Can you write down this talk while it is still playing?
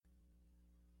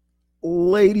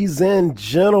Ladies and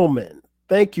gentlemen,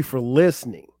 thank you for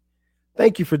listening.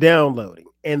 Thank you for downloading.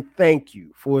 And thank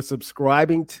you for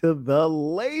subscribing to the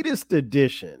latest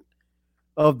edition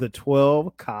of the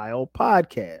 12 Kyle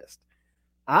podcast.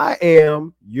 I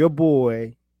am your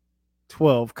boy,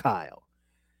 12 Kyle.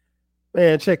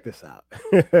 Man, check this out.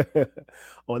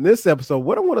 On this episode,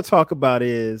 what I want to talk about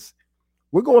is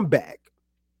we're going back.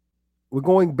 We're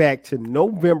going back to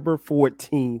November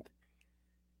 14th,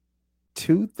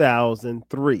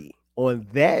 2003. On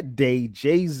that day,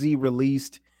 Jay-Z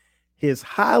released his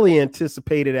highly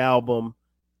anticipated album,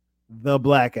 The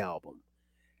Black Album.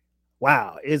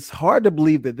 Wow, it's hard to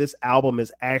believe that this album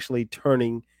is actually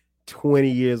turning 20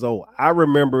 years old. I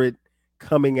remember it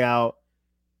coming out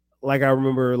like I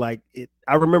remember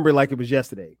it was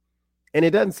yesterday. And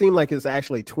it doesn't seem like it's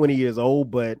actually 20 years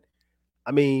old, but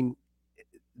I mean,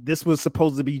 this was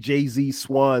supposed to be Jay-Z's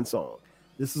swan song.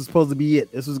 This is supposed to be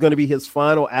it. This was going to be his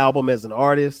final album as an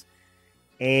artist.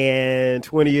 And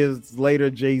 20 years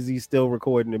later, Jay-Z's still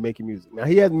recording and making music. Now,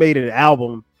 he hasn't made an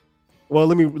album. Well,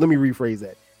 let me rephrase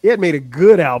that. He hadn't made a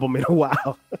good album in a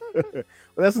while. But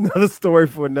that's another story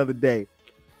for another day.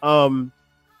 20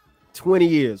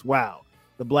 years. Wow.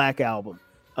 The Black Album.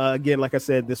 Again, like I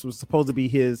said, this was supposed to be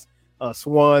his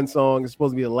swan song. It's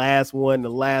supposed to be the last one, the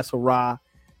last hurrah.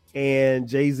 And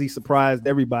Jay-Z surprised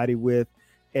everybody with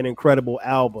an incredible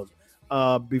album.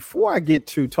 Before I get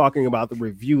to talking about the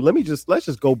review, let's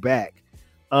just go back.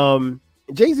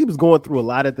 Jay-Z was going through a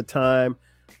lot at the time.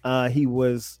 He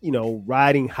was,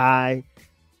 riding high.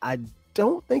 I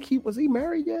don't think he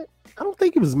married yet. I don't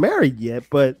think he was married yet,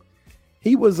 but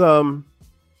he was. I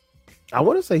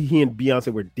want to say he and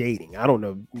Beyonce were dating. I don't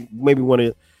know. Maybe one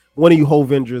of you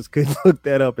Hovengers could look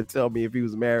that up and tell me if he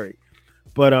was married.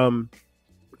 But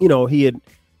he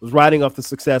was riding off the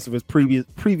success of his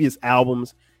previous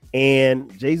albums,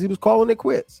 and Jay-Z was calling it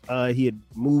quits. He had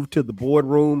moved to the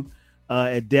boardroom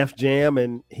at Def Jam,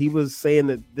 and he was saying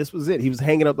that this was it. He was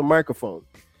hanging up the microphone.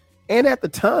 And at the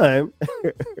time,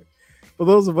 for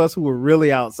those of us who were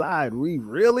really outside, we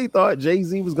really thought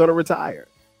Jay-Z was going to retire.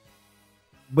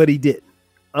 But he didn't.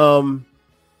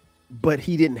 But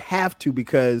he didn't have to,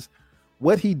 because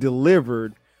what he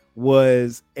delivered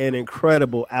was an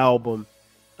incredible album.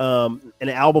 An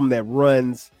album that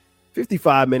runs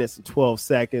 55 minutes and 12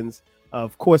 seconds.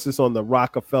 Of course, it's on the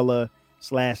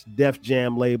Rockefeller/Def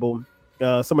Jam label.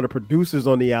 Some of the producers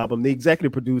on the album, the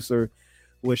executive producer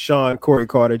was Sean Corey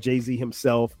Carter, Jay-Z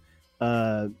himself.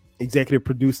 Executive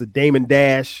producer Damon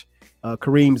Dash,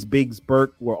 Kareem's Biggs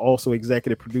Burke were also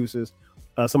executive producers.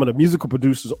 Some of the musical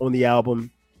producers on the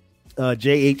album,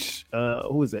 JH,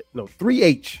 who is it? No,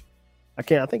 3H. I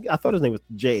thought his name was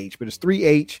JH, but it's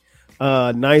 3H.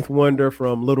 Ninth Wonder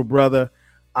from Little Brother,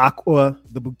 Aqua,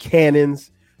 the Buchanans,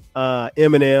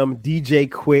 Eminem, DJ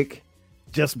Quick,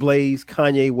 Just Blaze,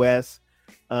 Kanye West,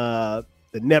 the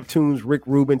Neptunes, Rick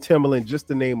Rubin, Timbaland, just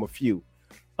to name a few.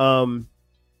 And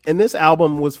this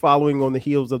album was following on the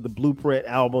heels of the Blueprint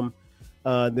album,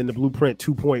 then the Blueprint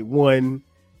 2.1,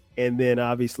 and then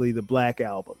obviously the Black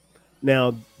Album.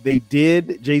 Now,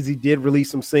 Jay-Z did release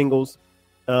some singles.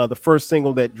 The first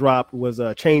single that dropped was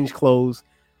Change Clothes,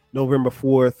 November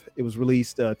 4th. It was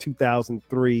released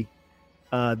 2003.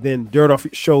 Then Dirt Off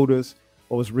Your Shoulders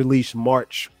was released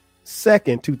March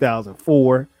 2nd,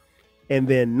 2004. And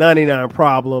then 99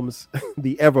 Problems,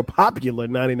 the ever popular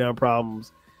 99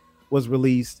 Problems, was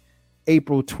released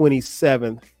April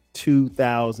 27th,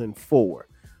 2004.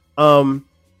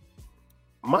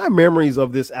 My memories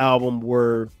of this album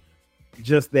were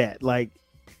just that. Like,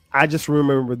 I just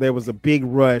remember there was a big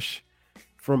rush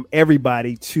from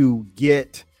everybody to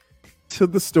get to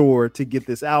the store to get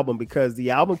this album, because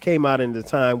the album came out in the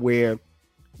time where,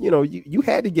 you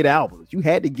had to get albums. You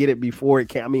had to get it before it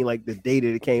came. I mean, like the day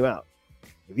that it came out.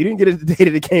 If you didn't get it the day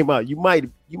that it came out, you might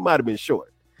have been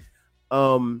short.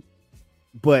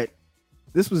 But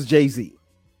this was Jay-Z.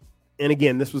 And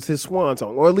again, this was his swan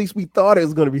song, or at least we thought it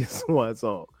was going to be his swan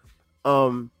song.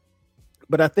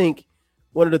 But I think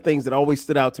one of the things that always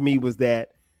stood out to me was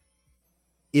that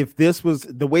if this was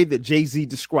the way that Jay-Z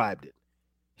described it,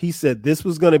 he said this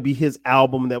was going to be his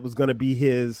album that was going to be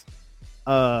his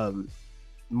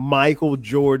Michael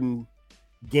Jordan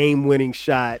game-winning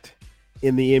shot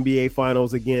in the NBA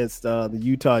Finals against the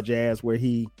Utah Jazz, where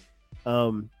he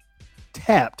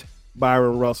tapped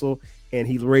Byron Russell and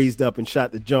he raised up and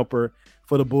shot the jumper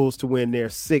for the Bulls to win their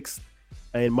sixth,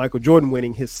 and Michael Jordan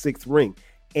winning his sixth ring.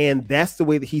 And that's the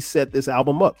way that he set this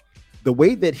album up. The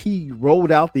way that he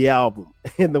rolled out the album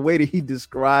and the way that he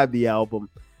described the album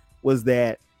was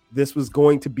that this was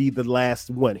going to be the last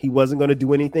one. He wasn't going to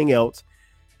do anything else.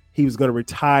 He was going to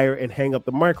retire and hang up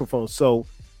the microphone. So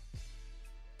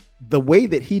the way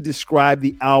that he described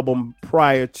the album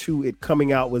prior to it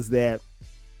coming out was that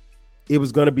it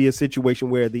was going to be a situation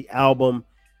where the album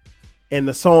and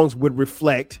the songs would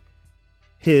reflect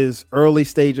his early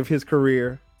stage of his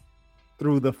career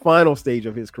through the final stage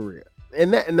of his career.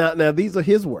 And that now these are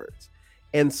his words.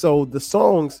 And so the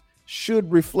songs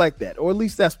should reflect that, or at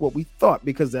least that's what we thought,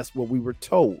 because that's what we were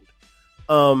told.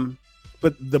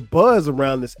 But the buzz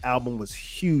around this album was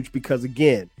huge because,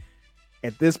 again,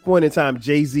 at this point in time,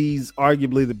 Jay-Z's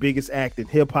arguably the biggest act in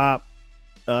hip hop.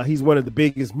 He's one of the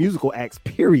biggest musical acts,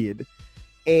 period.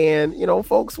 And, you know,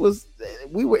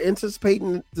 we were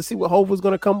anticipating to see what Hov was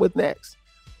going to come with next.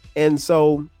 And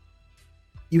so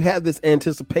you have this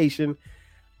anticipation.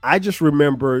 I just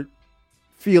remember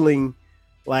feeling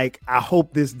like, I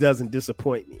hope this doesn't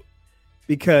disappoint me,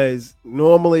 because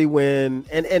normally when,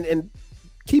 and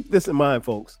keep this in mind,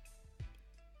 folks,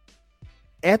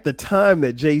 at the time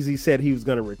that Jay-Z said he was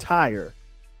going to retire,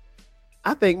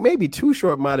 I think maybe Too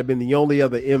Short might have been the only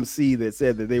other MC that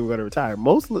said that they were going to retire.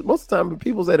 Most of the time, when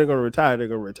people say they're going to retire, they're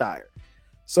going to retire.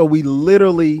 So we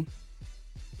literally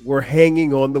were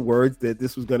hanging on the words that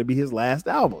this was going to be his last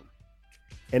album.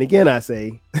 And again, I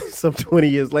say, some 20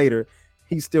 years later,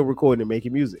 he's still recording and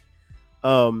making music.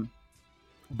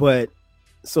 But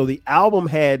so the album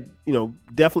had, you know,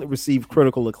 definitely received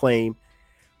critical acclaim.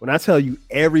 When I tell you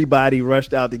everybody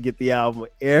rushed out to get the album,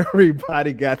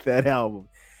 everybody got that album.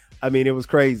 I mean, it was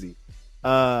crazy.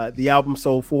 The album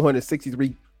sold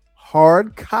 463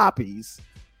 hard copies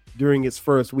during its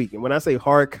first week. And when I say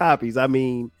hard copies, I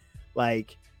mean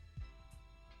like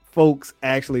folks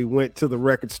actually went to the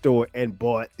record store and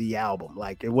bought the album.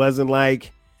 Like, it wasn't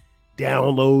like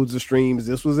downloads or streams.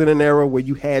 This was in an era where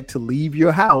you had to leave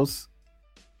your house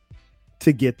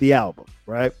to get the album,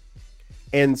 right?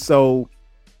 And so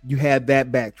you had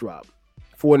that backdrop.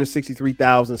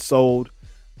 463,000 sold.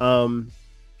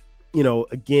 You know,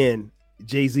 again,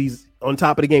 Jay-Z's on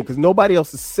top of the game because nobody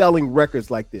else is selling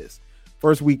records like this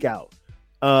first week out.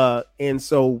 And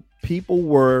so people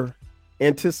were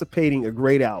anticipating a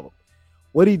great album.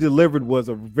 What he delivered was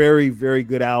a very, very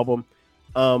good album.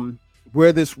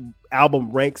 Where this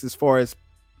album ranks as far as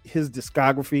his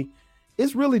discography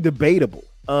is really debatable.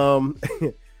 I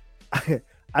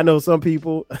know some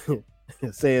people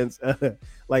saying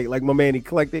like my man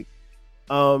Eclectic,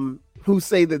 who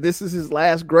say that this is his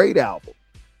last great album.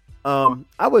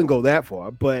 I wouldn't go that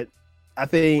far, but I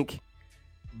think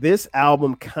this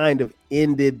album kind of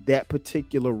ended that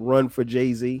particular run for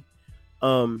Jay-Z.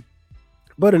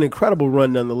 But an incredible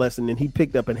run nonetheless. And then he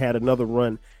picked up and had another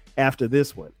run after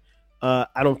this one.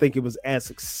 I don't think it was as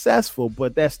successful,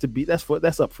 but that's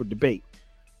up for debate.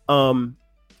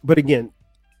 But again,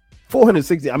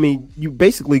 460, I mean, you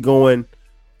basically going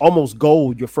almost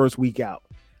gold your first week out.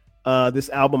 This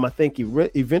album, I think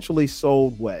eventually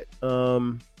sold what?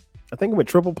 I think it went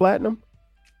triple platinum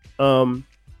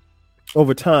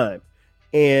over time.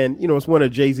 And, you know, it's one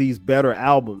of Jay-Z's better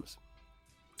albums.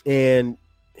 And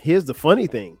here's the funny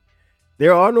thing.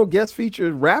 There are no guest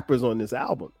featured rappers on this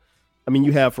album. I mean,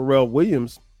 you have Pharrell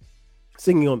Williams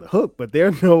singing on the hook, but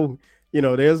there's no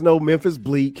Memphis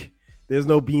Bleak. There's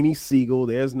no Beanie Siegel.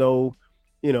 There's no,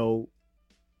 you know,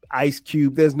 Ice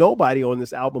Cube. There's nobody on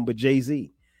this album but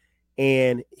Jay-Z.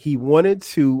 And he wanted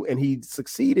to, and he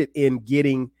succeeded in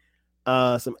getting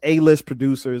some A-list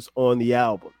producers on the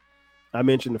album. I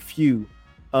mentioned a few.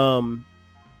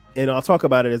 And I'll talk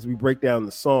about it as we break down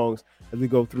the songs, as we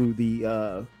go through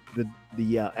the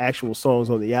actual songs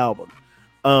on the album.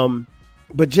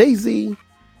 But Jay-Z,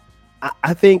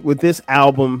 I think with this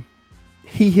album,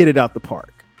 he hit it out the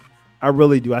park. I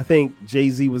really do. I think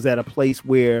Jay-Z was at a place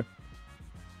where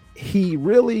he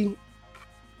really,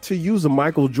 to use a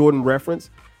Michael Jordan reference,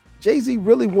 Jay-Z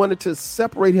really wanted to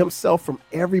separate himself from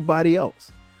everybody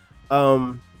else.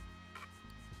 And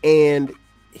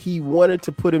he wanted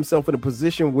to put himself in a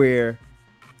position where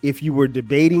if you were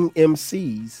debating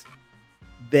MCs,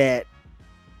 that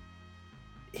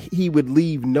he would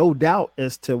leave no doubt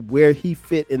as to where he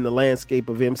fit in the landscape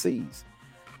of MCs.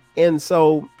 And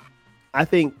so I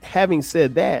think, having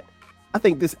said that, I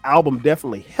think this album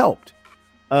definitely helped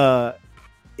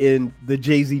in the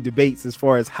Jay-Z debates as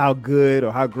far as how good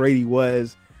or how great he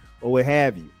was or what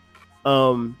have you.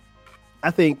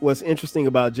 I think what's interesting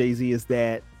about Jay-Z is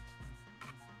that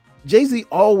Jay-Z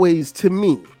always, to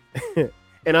me,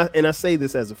 and I say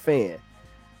this as a fan,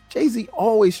 Jay-Z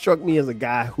always struck me as a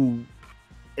guy who,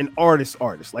 an artist.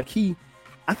 Like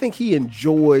I think he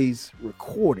enjoys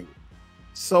recording.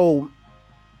 So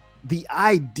the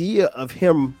idea of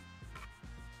him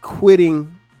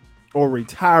quitting or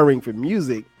retiring from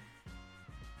music,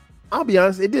 I'll be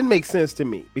honest, it didn't make sense to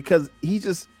me, because he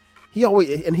just,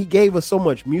 he gave us so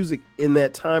much music in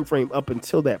that time frame up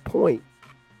until that point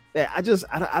that I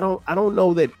don't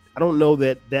know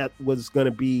that that was going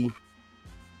to be.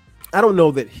 I don't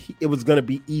know that it was going to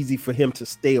be easy for him to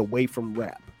stay away from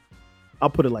rap. I'll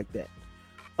put it like that.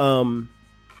 And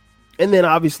then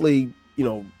obviously,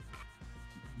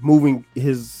 moving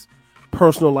his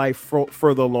personal life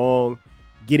further along,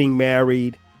 getting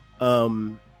married,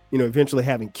 eventually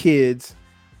having kids,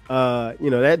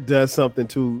 that does something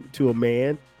to a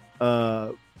man,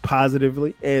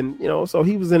 positively. And, so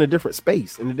he was in a different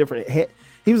space,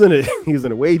 he was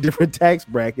in a way different tax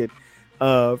bracket,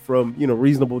 from,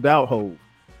 Reasonable Doubt Hov.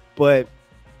 But,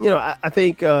 I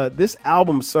think, this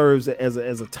album serves as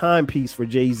a timepiece for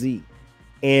Jay-Z.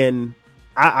 And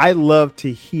I love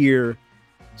to hear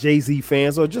Jay-Z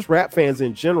fans or just rap fans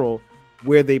in general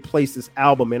where they place this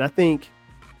album. And I think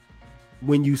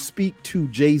when you speak to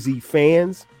Jay-Z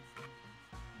fans,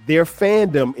 their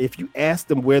fandom, if you ask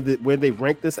them where they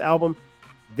rank this album,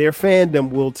 their fandom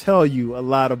will tell you a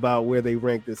lot about where they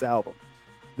rank this album.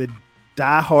 The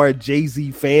diehard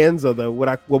Jay-Z fans are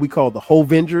what we call the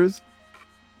Hovengers.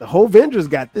 The Hovengers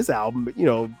got this album,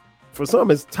 for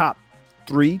some it's top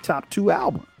 3, top 2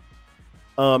 album.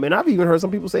 And I've even heard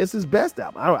some people say it's his best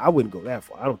album. I wouldn't go that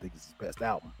far. I don't think it's his best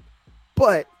album.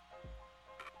 But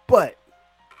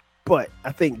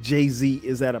I think Jay-Z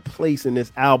is at a place in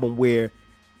this album where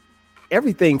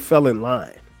everything fell in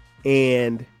line.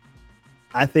 And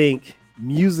I think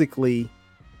musically,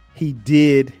 he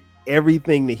did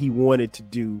everything that he wanted to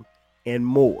do and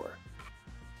more.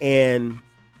 And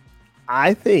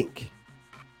I think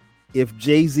if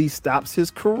Jay-Z stops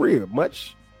his career,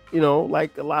 much,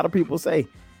 like a lot of people say,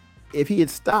 if he had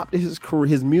stopped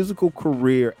his musical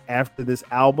career after this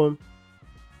album,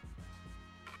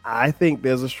 I think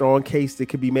there's a strong case that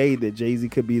could be made that Jay-Z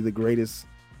could be the greatest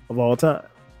of all time.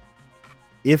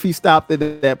 If he stopped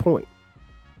at that point.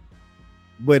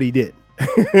 But he didn't.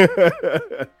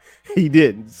 He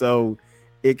didn't. So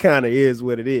it kind of is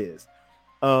what it is.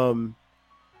 So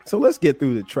let's get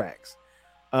through the tracks.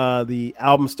 The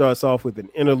album starts off with an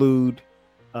interlude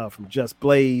from Just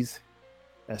Blaze.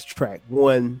 That's track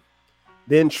 1.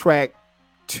 Then track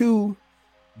 2,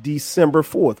 December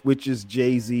 4th, which is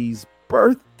Jay-Z's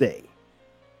birthday.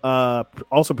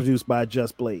 Also produced by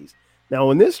Just Blaze. Now,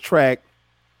 on this track,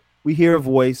 we hear a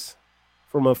voice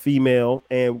from a female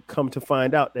and come to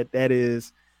find out that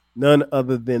is none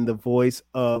other than the voice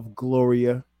of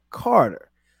Gloria Carter,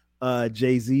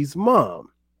 Jay-Z's mom.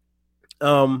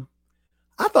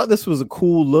 I thought this was a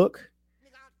cool look.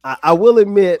 I will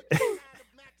admit,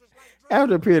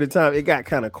 after a period of time, it got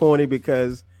kind of corny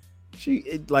because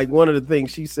one of the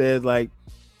things she said, like,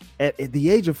 at the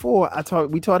age of 4,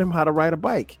 we taught him how to ride a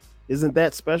bike. Isn't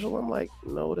that special? I'm like,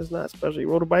 no, that's not special. He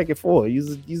rode a bike at 4.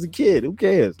 He's a kid. Who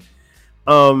cares?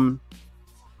 And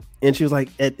she was like,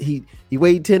 he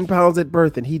weighed 10 pounds at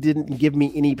birth and he didn't give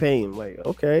me any pain. I'm like,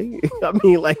 okay. I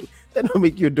mean, like, that don't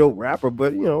make you a dope rapper,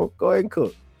 but go ahead and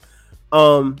cook.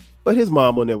 But his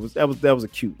mom on there that was a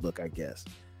cute look, I guess.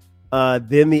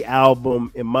 Then the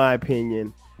album, in my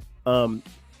opinion, even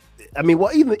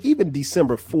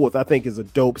December 4th, I think is a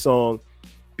dope song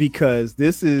because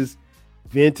this is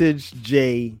vintage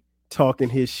Jay talking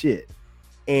his shit.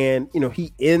 And,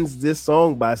 he ends this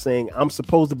song by saying, I'm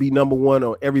supposed to be number 1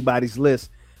 on everybody's list.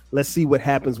 Let's see what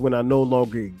happens when I no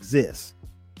longer exist.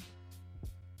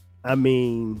 I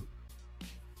mean,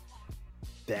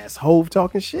 that's Hov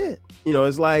talking shit.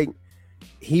 It's like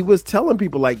he was telling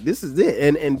people like, this is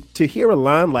it. And to hear a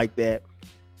line like that,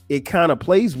 it kind of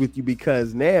plays with you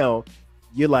because now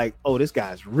you're like, oh, this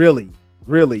guy's really,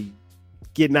 really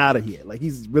getting out of here. Like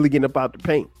he's really getting up out the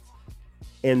paint.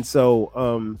 And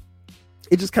so,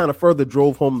 it just kind of further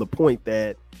drove home the point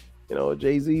that,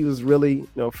 Jay-Z was really,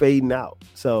 fading out.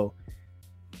 So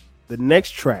the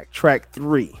next track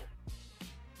 3,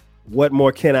 What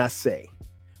More Can I Say?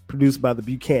 Produced by the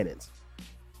Buchanans.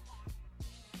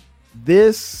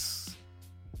 This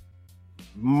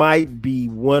might be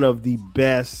one of the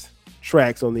best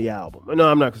tracks on the album. No,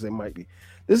 I'm not gonna say might be.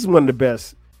 This is one of the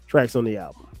best tracks on the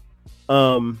album.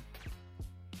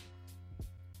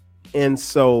 And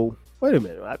so wait a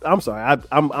minute. I'm sorry.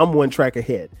 I'm one track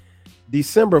ahead.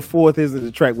 December 4th isn't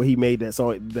the track where he made that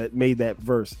song that made that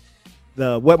verse.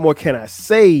 The What More Can I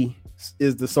Say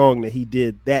is the song that he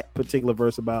did that particular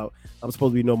verse about. I'm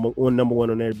supposed to be number one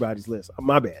on everybody's list.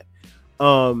 My bad.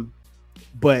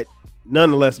 But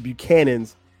nonetheless,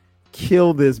 Buchanans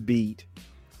kill this beat.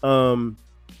 It's one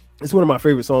of my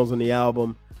favorite songs on the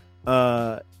album.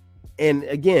 And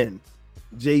again,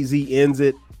 Jay-Z ends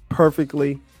it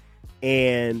perfectly.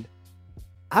 And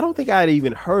I don't think I had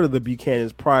even heard of the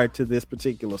Buchanans prior to this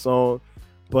particular song,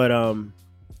 but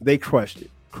they crushed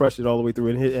it all the way through.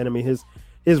 And I mean,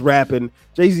 his rapping,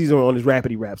 Jay-Z's on his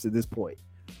rapidy raps at this point.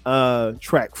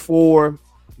 Track 4,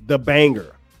 The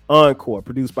Banger, Encore,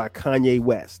 produced by Kanye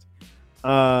West.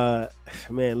 Man,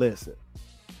 listen,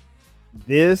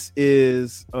 this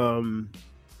is when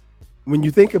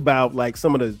you think about like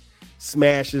some of the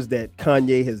smashes that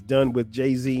Kanye has done with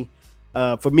Jay-Z,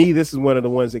 for me, this is one of the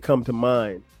ones that come to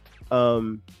mind.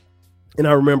 And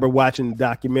I remember watching the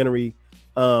documentary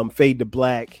Fade to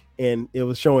Black, and it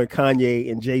was showing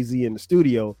Kanye and Jay-Z in the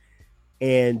studio,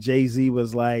 and Jay-Z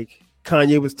was like,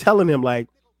 Kanye was telling him like,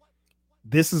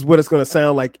 this is what it's going to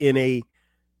sound like in a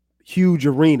huge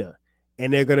arena,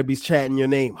 and they're going to be chatting your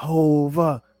name,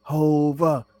 Hova,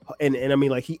 Hova, and I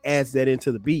mean, like, he adds that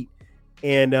into the beat.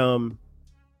 And y'all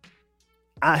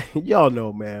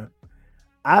know, man,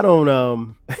 I don't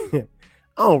I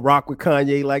don't rock with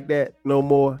Kanye like that no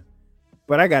more,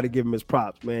 but I got to give him his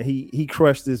props, man. He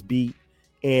crushed this beat,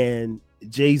 and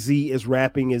Jay-Z is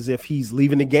rapping as if he's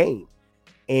leaving the game,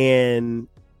 and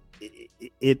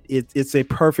it's a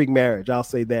perfect marriage. I'll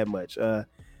say that much.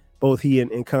 Both he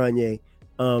and Kanye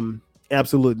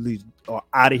absolutely are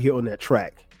out of here on that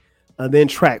track. Then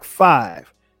track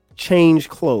 5, Change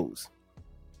Clothes.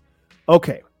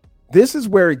 Okay, this is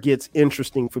where it gets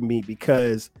interesting for me,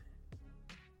 because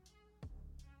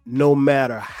no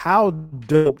matter how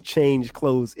dope Change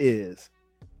Clothes is,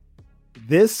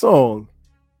 this song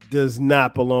does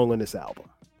not belong on this album.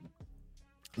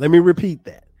 Let me repeat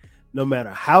that. No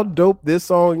matter how dope this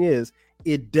song is,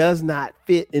 it does not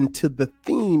fit into the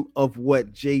theme of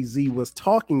what Jay-Z was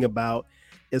talking about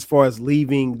as far as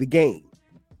leaving the game.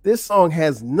 This song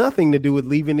has nothing to do with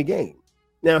leaving the game.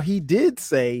 Now, he did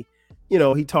say, you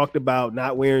know, he talked about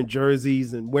not wearing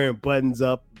jerseys and wearing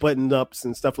button-ups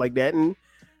and stuff like that. And,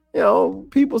 you know,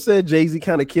 people said Jay-Z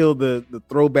kind of killed the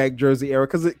throwback jersey era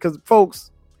because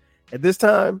folks, at this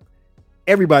time,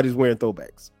 everybody's wearing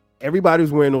throwbacks. Everybody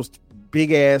was wearing those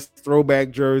big-ass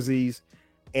throwback jerseys,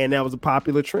 and that was a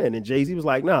popular trend. And Jay-Z was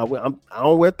like, "No, I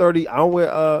don't wear 30. I don't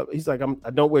wear." He's like, "I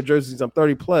don't wear jerseys. I'm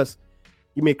 30 plus.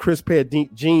 You make crisp pair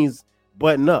of jeans,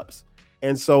 button ups."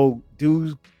 And so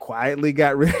dudes quietly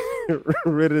got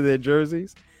rid of their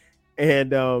jerseys,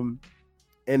 and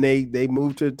they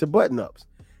moved to button ups.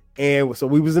 And so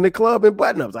we was in the club in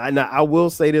button ups. I will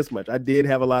say this much: I did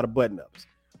have a lot of button ups.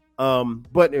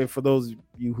 But for those of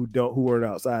you who weren't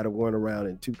outside or weren't around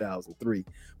in 2003,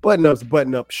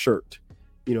 button up shirt.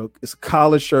 You know, it's a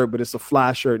collar shirt, but it's a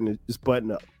fly shirt and it's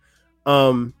button up.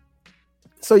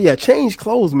 So yeah, Change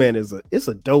Clothes, man, it's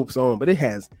a dope song, but it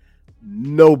has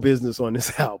no business on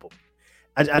this album.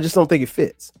 I just don't think it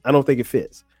fits. I don't think it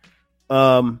fits.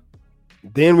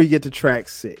 Then we get to track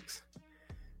 6.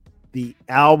 The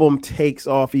album takes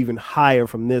off even higher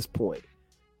from this point.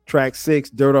 Track 6,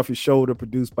 Dirt Off Your Shoulder,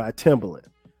 produced by Timbaland.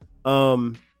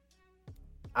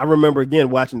 I remember again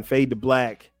watching Fade to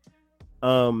Black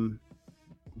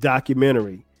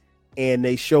documentary, and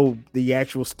they showed the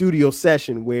actual studio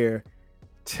session where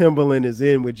Timbaland is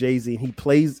in with Jay-Z, and he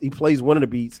plays one of the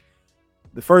beats.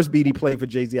 The first beat he played for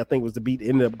Jay-Z, I think, was the beat that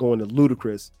ended up going to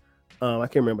Ludacris. I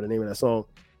can't remember the name of that song.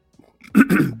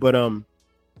 But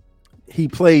he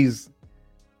plays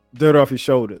Dirt Off His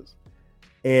Shoulders.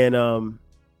 And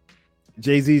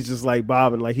Jay-Z's just like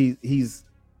bobbing, like he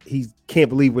can't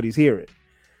believe what he's hearing.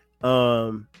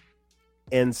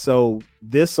 And so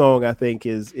this song, I think,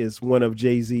 is one of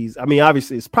Jay-Z's. I mean,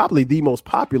 obviously, it's probably the most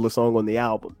popular song on the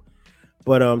album.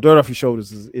 But Dirt Off Your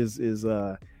Shoulders is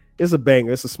a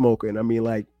banger. It's a smoker. And I mean,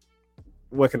 like,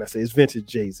 what can I say? It's vintage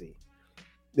Jay-Z.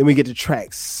 Then we get to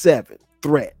track 7,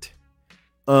 Threat,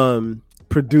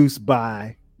 produced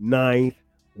by Ninth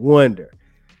Wonder.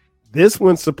 This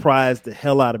one surprised the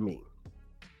hell out of me.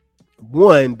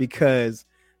 One, because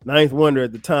Ninth Wonder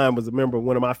at the time was a member of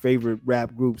one of my favorite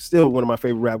rap groups, still one of my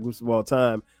favorite rap groups of all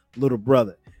time, Little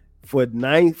Brother. For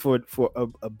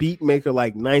a beat maker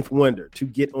like Ninth Wonder to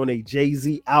get on a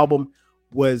Jay-Z album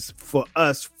was, for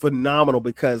us, phenomenal,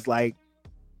 because, like,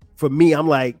 for me, I'm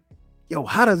like, yo,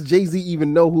 how does Jay-Z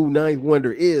even know who Ninth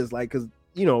Wonder is? Like, because,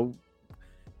 you know,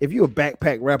 if you're a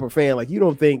backpack rapper fan, like, you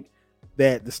don't think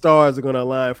that the stars are going to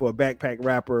align for a backpack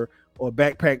rapper or a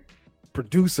backpack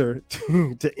producer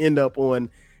to end up on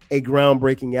a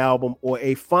groundbreaking album or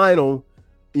a final,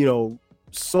 you know,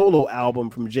 solo album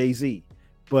from Jay-Z.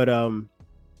 But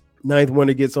Ninth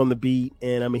Wonder gets on the beat,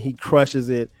 and I mean, he crushes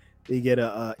it. They get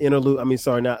a interlude. I mean,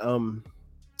 sorry, not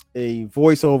a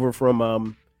voiceover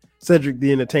from Cedric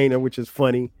the Entertainer, which is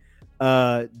funny.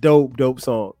 Dope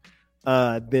song.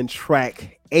 Then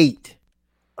track 8,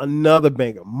 Another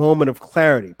banger, Moment of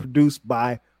Clarity, produced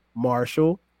by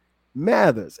Marshall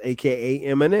Mathers, aka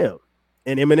Eminem.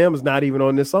 And Eminem is not even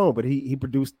on this song, but he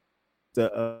produced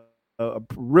a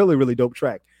really really dope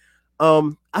track.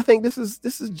 I think this is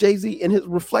Jay-Z in his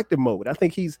reflective mode. I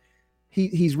think he's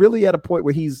really at a point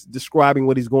where he's describing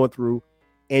what he's going through,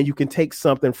 and you can take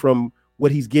something from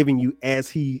what he's giving you as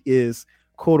he is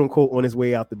quote unquote on his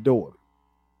way out the door.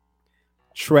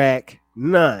 Track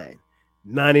 9,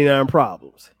 99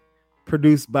 Problems,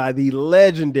 produced by the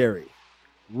legendary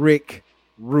Rick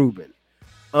Rubin.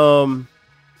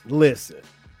 Listen,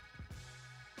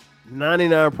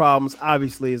 99 Problems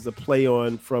obviously is a play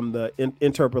on from the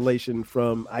interpolation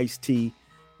from Ice-T,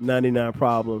 99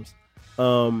 Problems.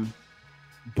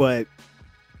 But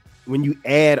when you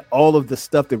add all of the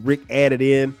stuff that Rick added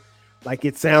in, like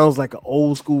it sounds like an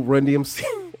old school Run DMC.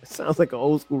 It sounds like an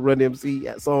old school Run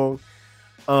DMC song.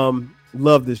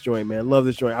 Love this joint, man. Love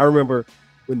this joint. I remember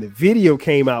when the video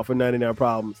came out for 99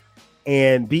 Problems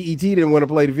and BET didn't want to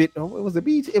play the video. Oh, it was the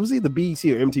BET. It was either BET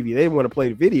or MTV. They didn't want to play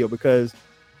the video because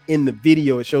in the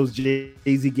video it shows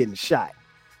Jay-Z getting shot.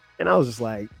 And I was just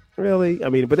like, really? I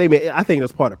mean, but I think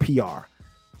that's part of PR.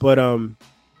 But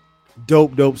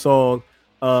dope song.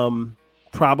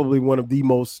 Probably one of the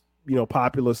most,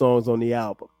 popular songs on the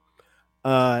album.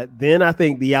 Then I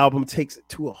think the album takes it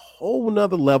to a whole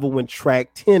nother level when track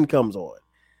 10 comes on.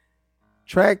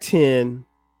 Track 10,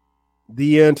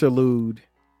 The Interlude,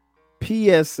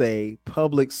 PSA,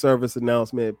 Public Service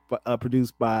Announcement,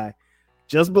 produced by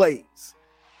Just Blaze.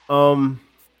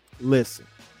 Listen,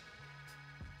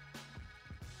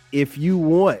 if you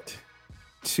want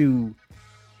to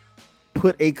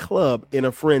put a club in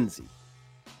a frenzy,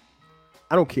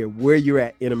 I don't care where you're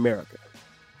at in America.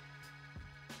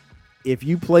 If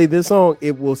you play this song,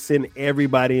 it will send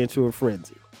everybody into a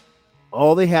frenzy.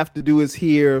 All they have to do is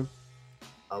hear,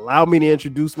 allow me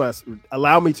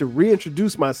to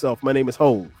reintroduce myself. My name is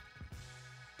Hov.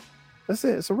 That's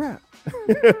it. It's a wrap.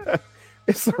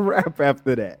 It's a wrap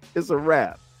after that. It's a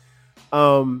wrap.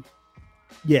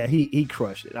 Yeah, he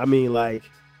crushed it. I mean, like,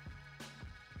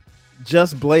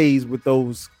 Just Blaze with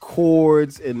those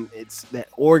chords and it's that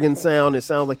organ sound. It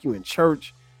sounds like you in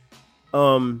church.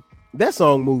 That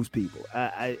song moves people.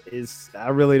 I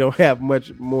really don't have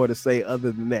much more to say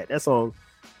other than that. That song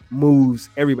moves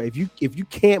everybody. If you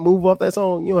can't move off that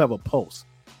song, you don't have a pulse.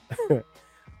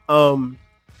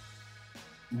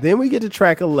 Then we get to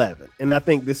track 11, and I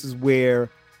think this is where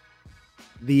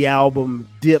the album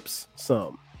dips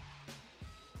some.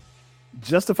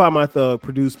 Justify My Thug,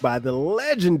 produced by the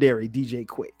legendary DJ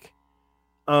Quick.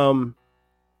 I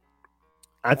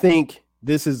think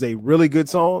this is a really good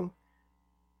song.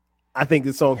 I think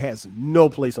this song has no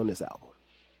place on this album.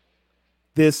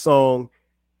 This song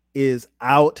is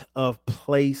out of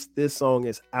place. This song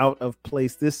is out of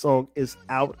place. This song is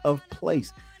out of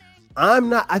place.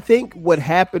 I think what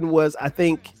happened was,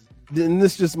 and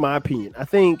this is just my opinion, I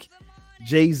think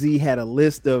Jay-Z had a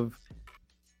list of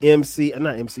he had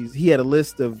a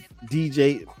list of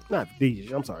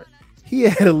he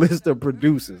had a list of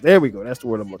producers. There we go. That's the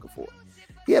word I'm looking for.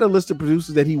 He had a list of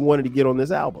producers that he wanted to get on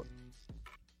this album.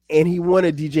 And he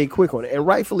wanted DJ Quick on it. And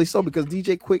rightfully so, because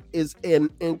DJ Quick is an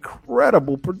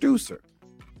incredible producer.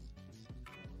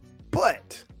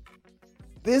 But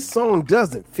this song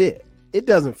doesn't fit. It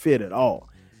doesn't fit at all.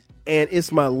 And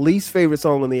it's my least favorite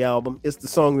song on the album. It's the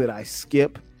song that I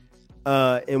skip.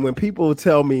 And when people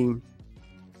tell me,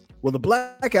 well, the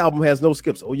Black Album has no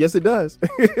skips. Oh, yes, it does.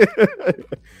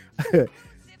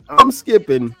 I'm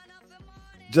skipping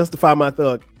Justify My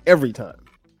Thug every time.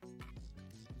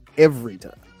 Every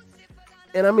time.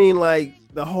 And I mean, like,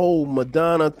 the whole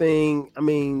Madonna thing, I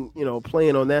mean,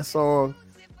 playing on that song,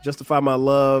 Justify My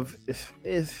Love, it's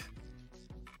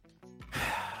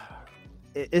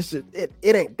just,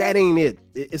 it ain't, that ain't it.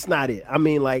 It's not it. I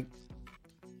mean, like,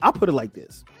 I'll put it like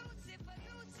this.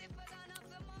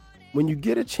 When you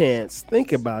get a chance,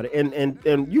 think about it.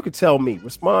 And you could tell me,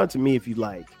 respond to me if you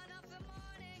like.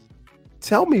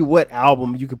 Tell me what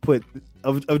album you could put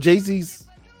of Jay-Z's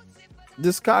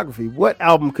discography. What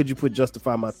album could you put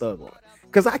Justify My Thug on?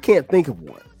 Because I can't think of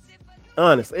one,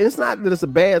 honestly. And it's not that it's a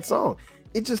bad song.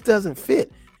 It just doesn't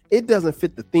fit. It doesn't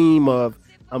fit the theme of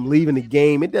I'm leaving the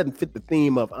game. It doesn't fit the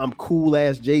theme of I'm cool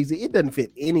ass Jay-Z. It doesn't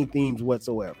fit any themes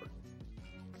whatsoever.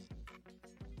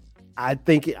 I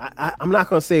think I'm not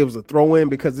going to say it was a throw-in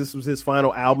because this was his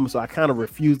final album, so I kind of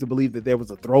refuse to believe that there was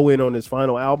a throw-in on his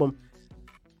final album.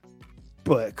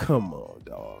 But come on,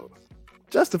 dog.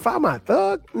 Justify My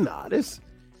Thug? Nah, this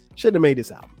shouldn't have made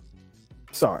this album.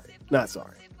 Sorry, not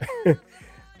sorry.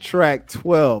 Track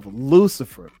 12,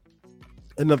 Lucifer.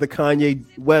 Another Kanye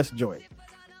West joint.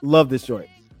 Love this joint.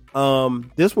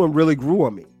 This one really grew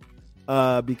on me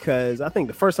because I think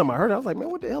the first time I heard it, I was like, man,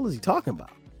 what the hell is he talking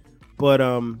about? But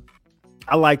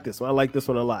I like this one. I like this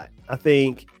one a lot. I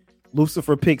think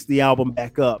Lucifer picks the album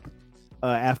back up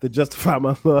after Justify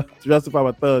My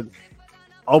Thug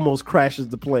almost crashes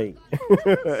the plane,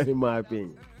 in my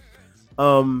opinion.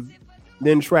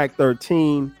 Then track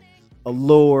 13,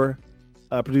 Allure,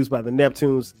 produced by the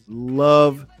Neptunes.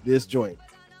 Love this joint.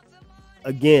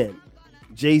 Again,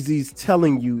 Jay-Z's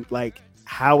telling you like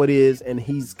how it is, and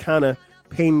he's kind of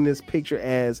painting this picture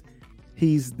as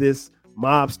he's this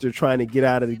mobster trying to get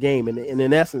out of the game, and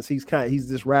in essence, he's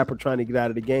this rapper trying to get out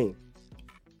of the game.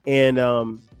 And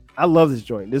I love this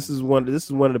joint. This is one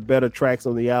of the better tracks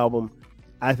on the album,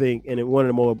 I think, and one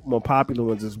of the more popular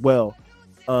ones as well.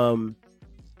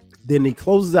 Then he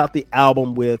closes out the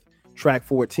album with track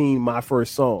 14, My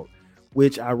First Song,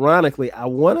 which ironically, I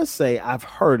want to say I've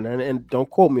heard, and don't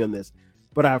quote me on this,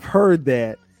 but I've heard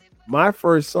that My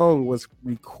First Song was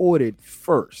recorded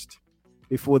first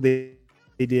before they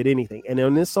did anything. And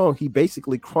on this song, he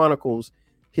basically chronicles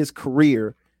his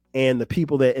career and the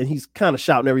people and he's kind of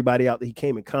shouting everybody out that he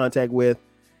came in contact with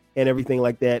and everything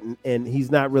like that. And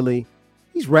he's not really,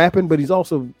 he's rapping, but he's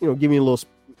also, giving you a little,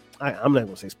 I'm not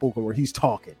going to say spoken word. He's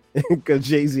talking because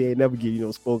Jay-Z ain't never give you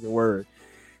no spoken word.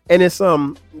 And it's,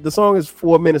 the song is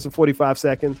 4 minutes and 45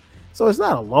 seconds. So it's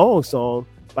not a long song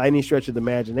by any stretch of the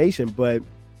imagination, but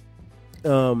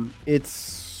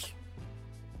it's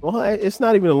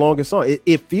not even the longest song.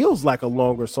 It feels like a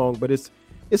longer song, but it's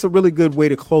a really good way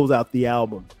to close out the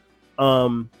album.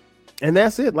 And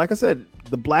that's it. Like I said,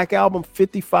 the Black Album,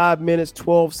 55 minutes,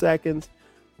 12 seconds.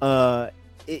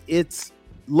 It's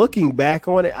looking back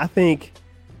on it. I think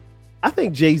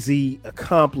Jay-Z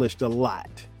accomplished a lot.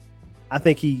 I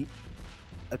think he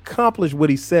accomplished what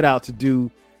he set out to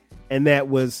do, and that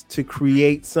was to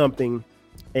create something,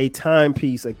 a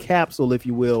timepiece, a capsule, if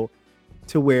you will,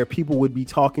 to where people would be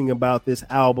talking about this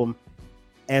album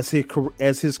as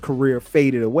his career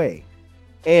faded away.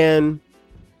 And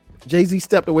Jay-Z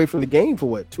stepped away from the game for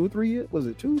what, 2 or 3 years? Was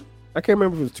it 2? I can't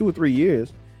remember if it was 2 or 3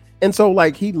 years. And so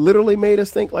like he literally made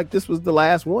us think like this was the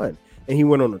last one. And he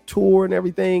went on a tour and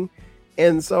everything.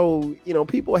 And so,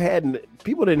 people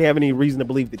didn't have any reason to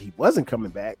believe that he wasn't coming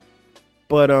back.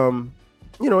 But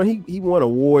he won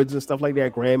awards and stuff like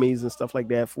that, Grammys and stuff like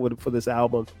that for this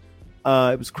album.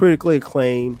 It was critically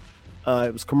acclaimed.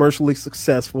 It was commercially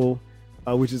successful,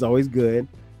 which is always good.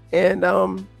 And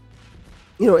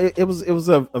it was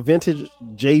a vintage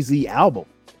Jay-Z album.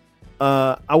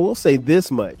 I will say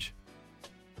this much.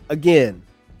 Again,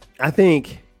 I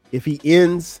think if he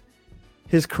ends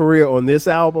his career on this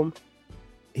album,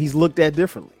 he's looked at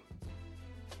differently.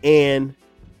 And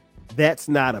that's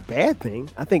not a bad thing.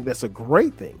 I think that's a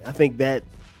great thing. I think that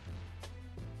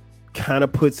kind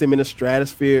of puts him in a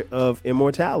stratosphere of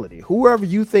immortality. Whoever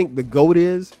you think the GOAT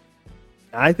is,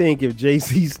 I think if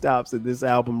Jay-Z stops at this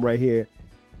album right here,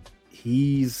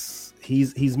 he's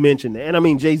mentioned. And I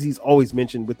mean, Jay-Z's always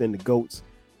mentioned within the GOATs,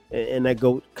 and that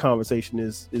GOAT conversation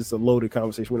is a loaded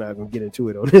conversation. We're not going to get into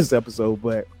it on this episode,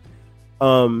 but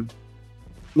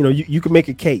you can make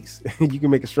a case. You can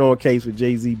make a strong case for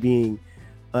Jay-Z being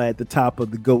at the top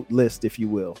of the GOAT list, if you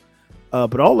will.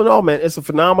 But all in all, man, it's a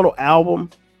phenomenal album.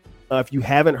 If you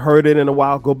haven't heard it in a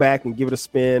while, go back and give it a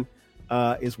spin.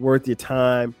 It's worth your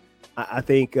time. I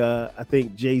think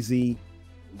Jay-Z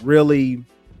really,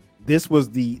 this was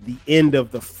the end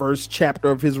of the first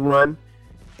chapter of his run,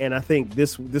 and I think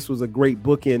this was a great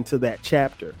bookend to that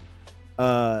chapter.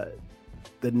 The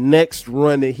next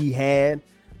run that he had,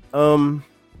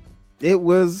 it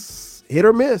was hit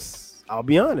or miss. I'll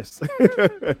be honest,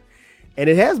 and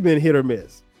it has been hit or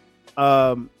miss,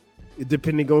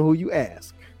 depending on who you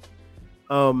ask.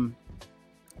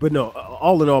 But no,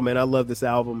 all in all, man, I love this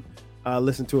album. I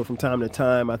listen to it from time to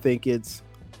time. I think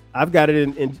I've got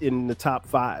it in the top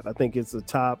 5. I think it's the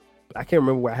top. I can't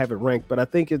remember where I have it ranked, but I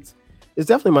think it's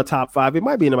definitely my top 5. It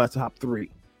might be in my top 3.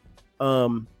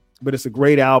 But it's a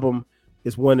great album.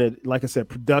 It's one that, like I said,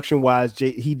 production wise,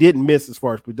 he didn't miss as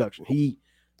far as production. He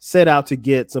set out to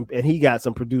get some, and he got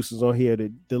some producers on here to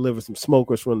deliver some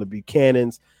smokers, from the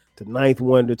Buchanans to Ninth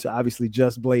Wonder to obviously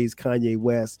Just Blaze, Kanye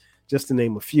West, just to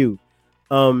name a few.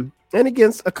 And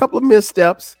against a couple of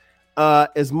missteps,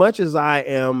 as much as I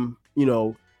am,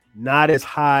 not as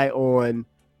high on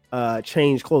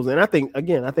Change Clothes. And I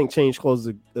think Change Clothes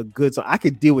is a good song. I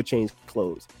could deal with Change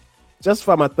Clothes.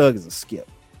 Justify My Thug is a skip.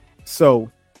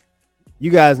 So you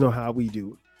guys know how we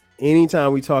do.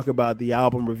 Anytime we talk about the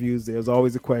album reviews, there's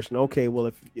always a question. Okay,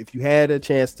 well, if you had a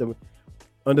chance to,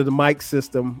 under the mic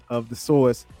system of The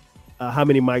Source, how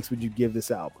many mics would you give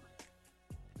this album?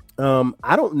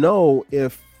 I don't know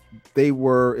if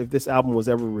if this album was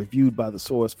ever reviewed by the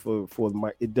source for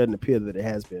it doesn't appear that it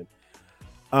has been.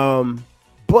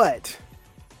 But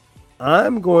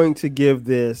I'm going to give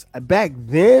this, back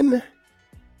then,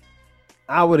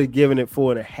 I would have given it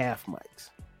 4.5 mics.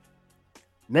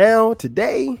 Now,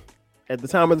 today, at the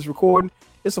time of this recording,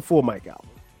 it's a 4 mic album.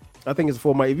 I think it's a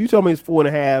 4 mic. If you tell me it's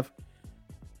 4.5,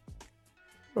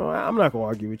 well, I'm not going to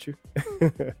argue with you.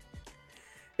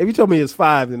 If you told me it's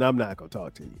 5, then I'm not going to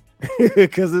talk to you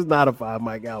because it's not a 5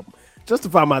 mic album.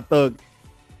 Justify My Thug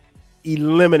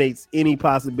eliminates any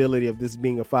possibility of this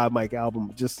being a 5 mic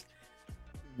album just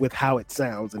with how it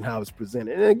sounds and how it's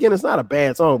presented. And again, it's not a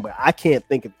bad song, but I can't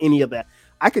think of any of that.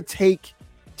 I could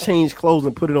change clothes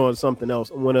and put it on something else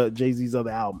on one of Jay-Z's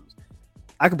other albums.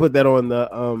 I could put that on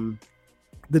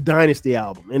the Dynasty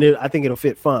album, and I think it'll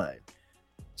fit fine.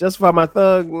 Justify My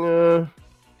Thug,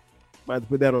 might have to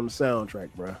put that on the soundtrack,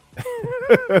 bro.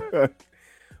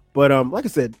 But like I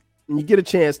said, when you get a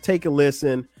chance, take a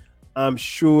listen. I'm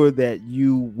sure that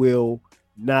you will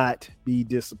not be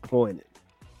disappointed.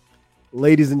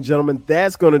 Ladies and gentlemen,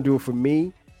 that's going to do it for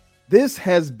me. This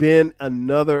has been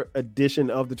another edition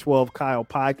of the 12 Kyle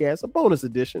podcast, a bonus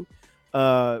edition.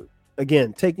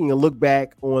 Again, taking a look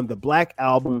back on the Black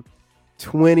Album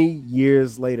 20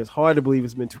 years later. It's hard to believe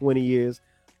it's been 20 years.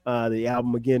 The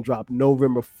album, again, dropped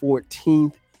November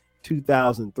 14th,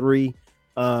 2003.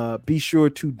 Be sure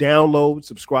to download,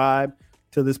 subscribe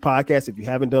to this podcast if you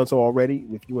haven't done so already.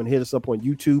 If you want to hit us up on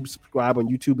YouTube, subscribe on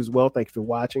YouTube as well. Thank you for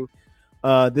watching.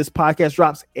 This podcast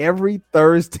drops every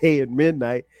Thursday at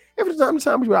midnight. Every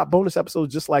time we drop bonus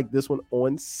episodes just like this one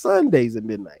on Sundays at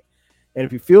midnight. And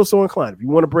if you feel so inclined, if you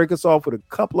want to break us off with a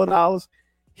couple of dollars,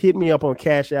 hit me up on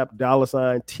Cash App,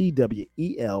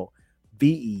 $TWELVEKYLE.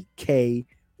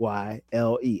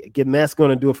 Again, that's going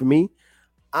to do it for me.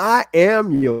 I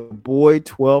am your boy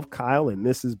 12 Kyle, and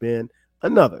this has been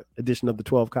another edition of the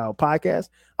 12 Kyle podcast.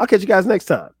 I'll catch you guys next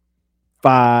time.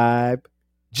 5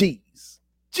 G's.